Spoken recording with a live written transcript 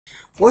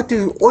What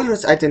do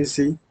Euler's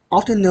identity,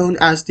 often known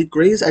as the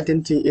greatest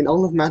identity in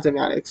all of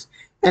mathematics,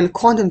 and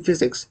quantum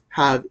physics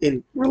have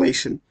in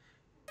relation?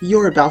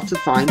 You're about to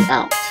find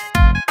out.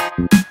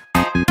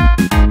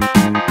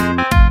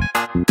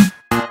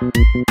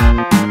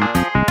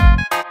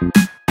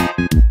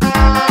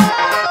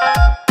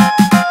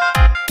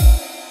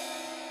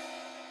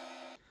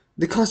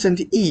 The constant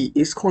E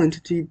is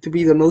coined to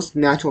be the most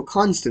natural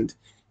constant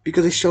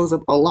because it shows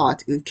up a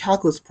lot in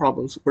calculus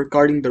problems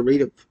regarding the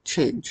rate of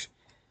change.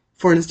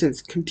 For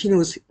instance,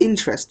 continuous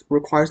interest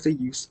requires the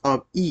use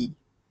of E.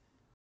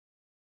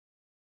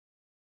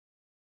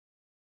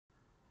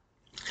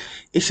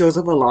 It shows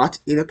up a lot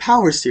in a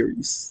power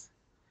series.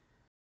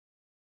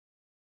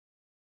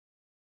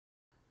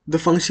 The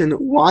function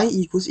y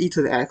equals e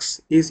to the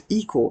x is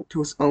equal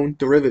to its own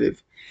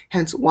derivative.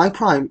 Hence, y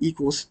prime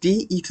equals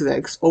d e to the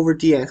x over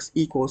dx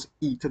equals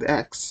e to the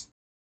x.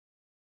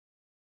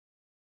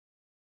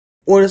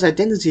 Euler's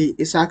identity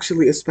is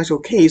actually a special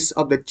case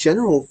of the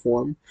general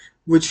form,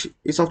 which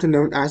is often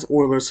known as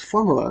Euler's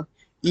formula,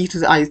 e to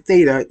the I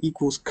theta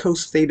equals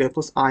cos theta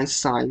plus I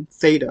sine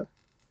theta.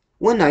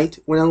 One night,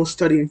 when I was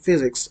studying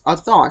physics, a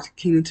thought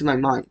came into my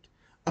mind,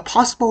 a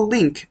possible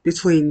link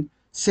between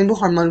simple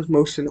harmonic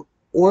motion,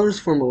 Euler's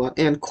formula,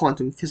 and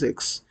quantum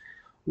physics.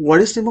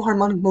 What is simple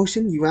harmonic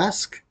motion, you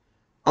ask?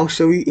 I'll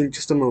show you in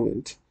just a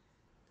moment.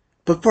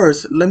 But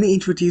first, let me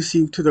introduce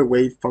you to the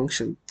wave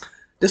function.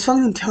 This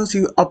function tells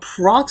you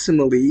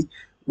approximately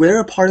where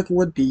a particle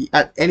would be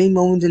at any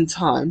moment in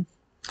time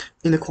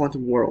in the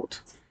quantum world,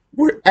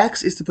 where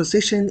x is the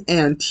position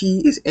and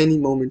t is any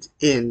moment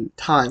in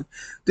time.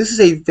 This is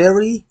a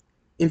very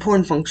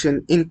important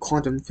function in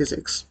quantum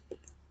physics.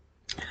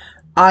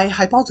 I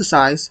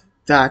hypothesize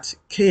that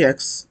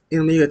kx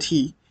and omega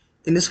t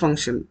in this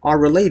function are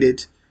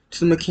related to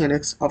the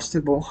mechanics of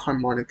simple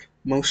harmonic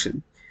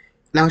motion.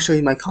 And I'll show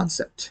you my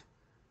concept.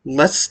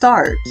 Let's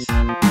start!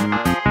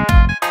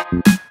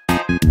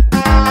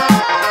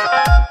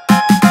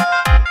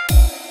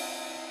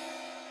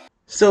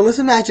 So let's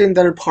imagine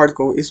that a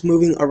particle is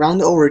moving around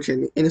the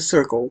origin in a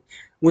circle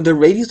with the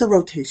radius of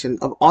rotation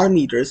of r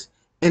meters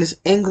and its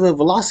angular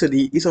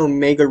velocity is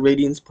omega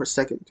radians per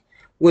second.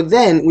 Well,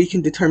 then we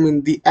can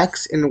determine the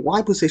x and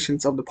y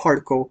positions of the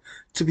particle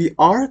to be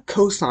r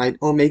cosine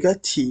omega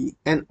t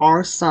and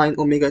r sine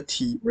omega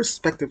t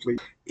respectively.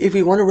 If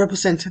we want to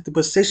represent the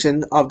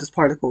position of this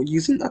particle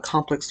using a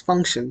complex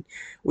function,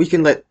 we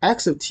can let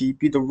x of t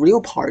be the real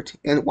part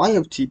and y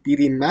of t be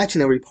the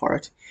imaginary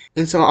part.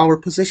 And so our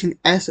position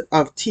s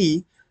of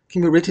t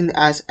can be written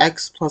as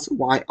x plus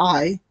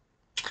yi,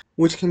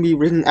 which can be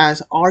written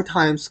as r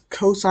times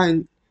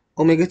cosine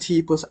omega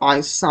t plus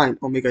I sine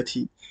omega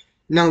t.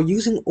 Now,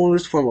 using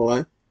Euler's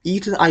formula, e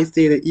to the I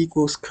theta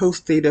equals cos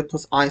theta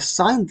plus I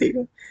sine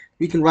theta,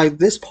 we can write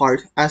this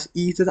part as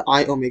e to the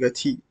I omega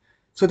t.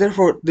 So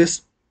therefore,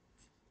 this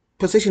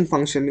position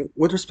function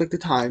with respect to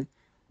time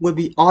would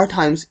be r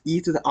times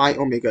e to the I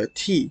omega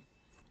t.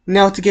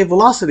 Now, to get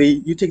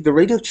velocity, you take the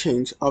rate of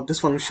change of this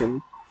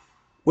function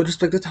with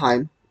respect to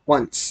time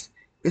once.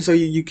 And so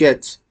you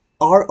get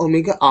r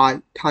omega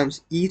I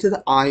times e to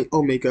the I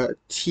omega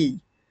t.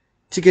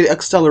 To get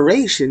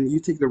acceleration, you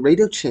take the rate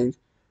of change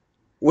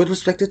with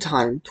respect to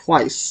time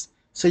twice.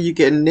 So you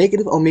get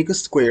negative omega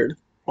squared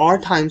r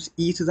times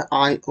e to the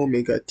I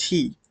omega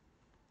t.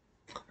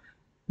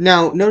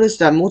 Now, notice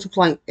that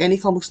multiplying any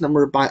complex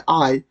number by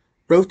I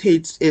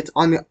rotates it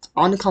on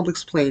the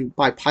complex plane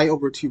by pi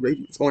over 2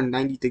 radians, or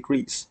 90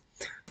 degrees.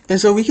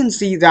 And so we can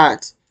see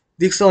that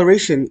the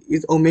acceleration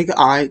is omega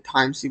I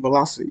times the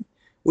velocity,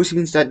 which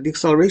means that the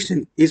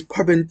acceleration is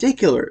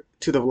perpendicular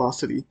to the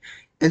velocity.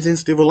 And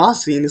since the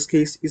velocity in this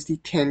case is the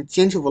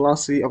tangential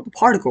velocity of the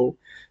particle,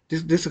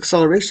 this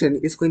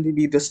acceleration is going to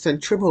be the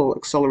centripetal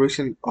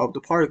acceleration of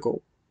the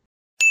particle.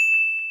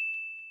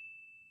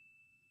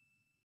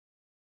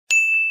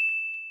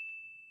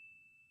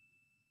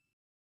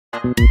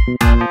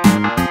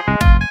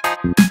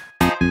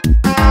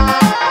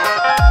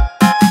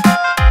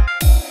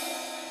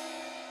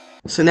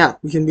 So now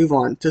we can move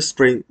on to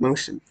spring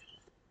motion.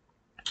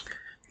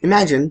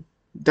 Imagine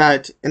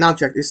that an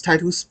object is tied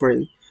to a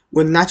spring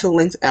with natural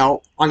length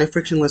L on a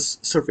frictionless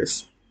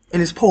surface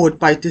and is pulled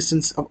by a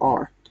distance of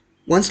r.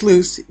 Once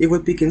loose, it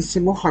would begin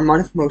simple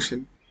harmonic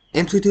motion,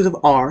 amplitude of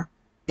r,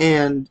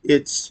 and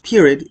its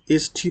period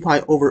is 2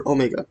 pi over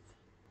omega.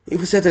 If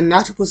we set the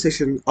natural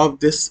position of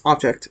this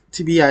object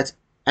to be at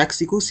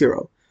x equals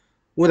 0,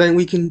 well then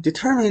we can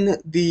determine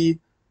the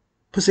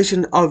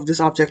position of this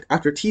object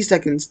after t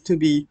seconds to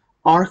be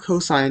r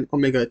cosine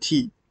omega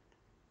t.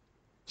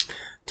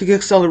 To get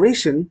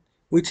acceleration,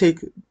 we take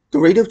the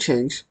rate of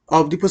change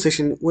of the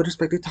position with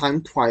respect to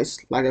time twice,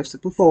 like I've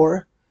said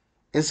before.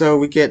 And so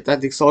we get that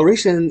the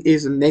acceleration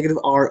is negative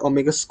r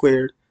omega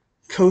squared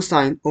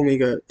cosine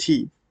omega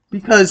t.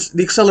 Because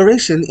the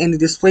acceleration and the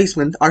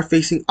displacement are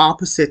facing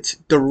opposite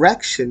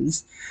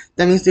directions,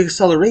 that means the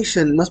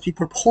acceleration must be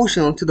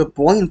proportional to the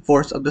buoyant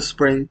force of the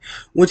spring,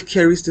 which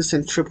carries the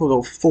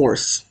centripetal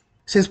force.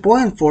 Since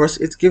buoyant force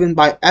is given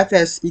by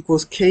Fs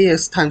equals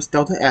Ks times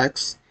delta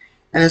x,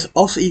 and is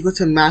also equal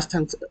to mass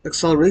times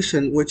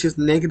acceleration, which is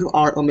negative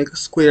r omega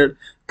squared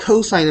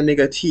cosine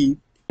omega t.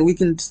 And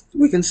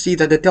we can see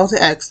that the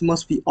delta x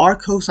must be r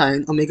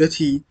cosine omega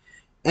t,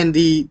 and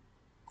the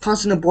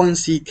constant of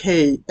buoyancy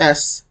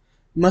ks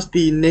must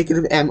be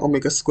negative m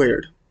omega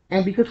squared.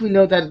 And because we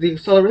know that the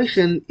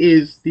acceleration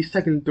is the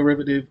second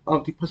derivative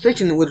of the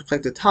position with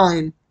respect to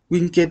time, we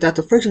can get that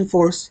the friction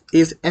force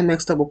is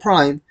mx double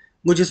prime,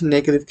 which is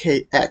negative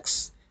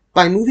kx.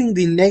 By moving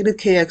the negative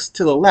kx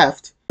to the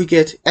left, we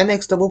get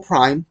mx double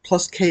prime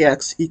plus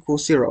kx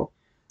equals 0.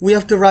 We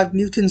have derived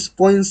Newton's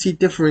buoyancy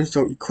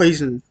differential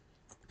equation.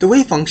 The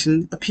wave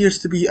function appears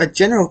to be a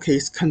general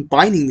case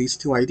combining these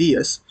two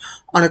ideas.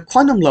 On a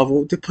quantum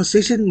level, the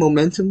position,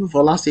 momentum,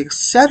 velocity,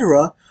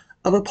 etc.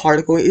 of a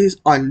particle is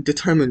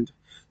undetermined,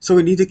 so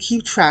we need to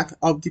keep track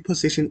of the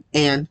position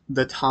and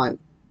the time.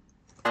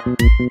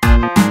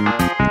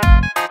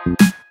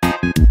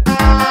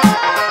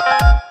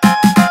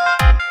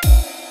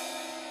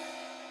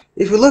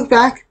 If we look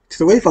back to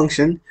the wave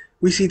function,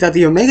 we see that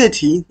the omega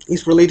t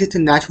is related to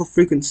natural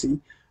frequency,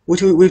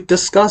 which we've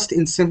discussed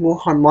in simple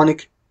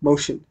harmonic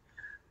motion.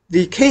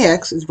 The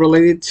kx is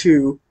related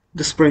to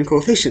the spring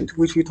coefficient,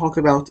 which we talked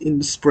about in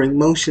the spring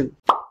motion.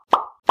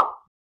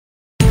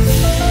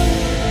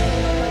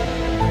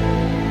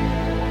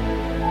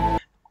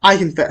 I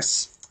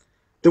confess,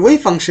 the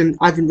wave function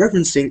I've been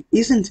referencing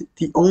isn't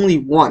the only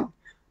one.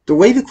 The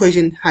wave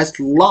equation has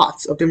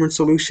lots of different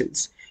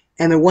solutions,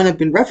 and the one I've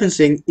been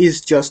referencing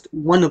is just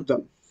one of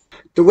them.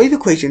 The wave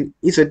equation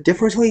is a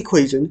differential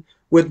equation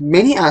with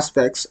many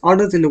aspects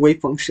other than the wave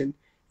function,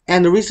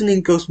 and the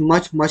reasoning goes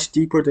much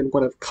deeper than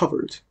what I've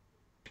covered.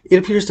 It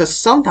appears that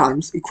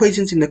sometimes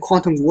equations in the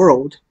quantum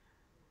world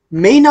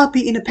may not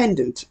be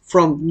independent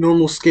from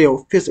normal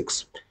scale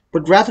physics,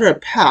 but rather a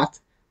path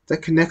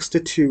that connects the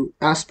two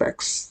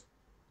aspects.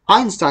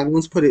 Einstein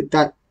once put it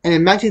that an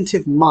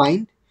imaginative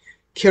mind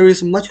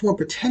carries much more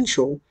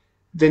potential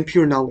than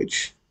pure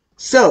knowledge.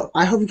 So,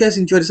 I hope you guys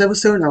enjoyed this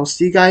episode, and I'll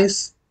see you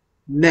guys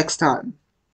next time.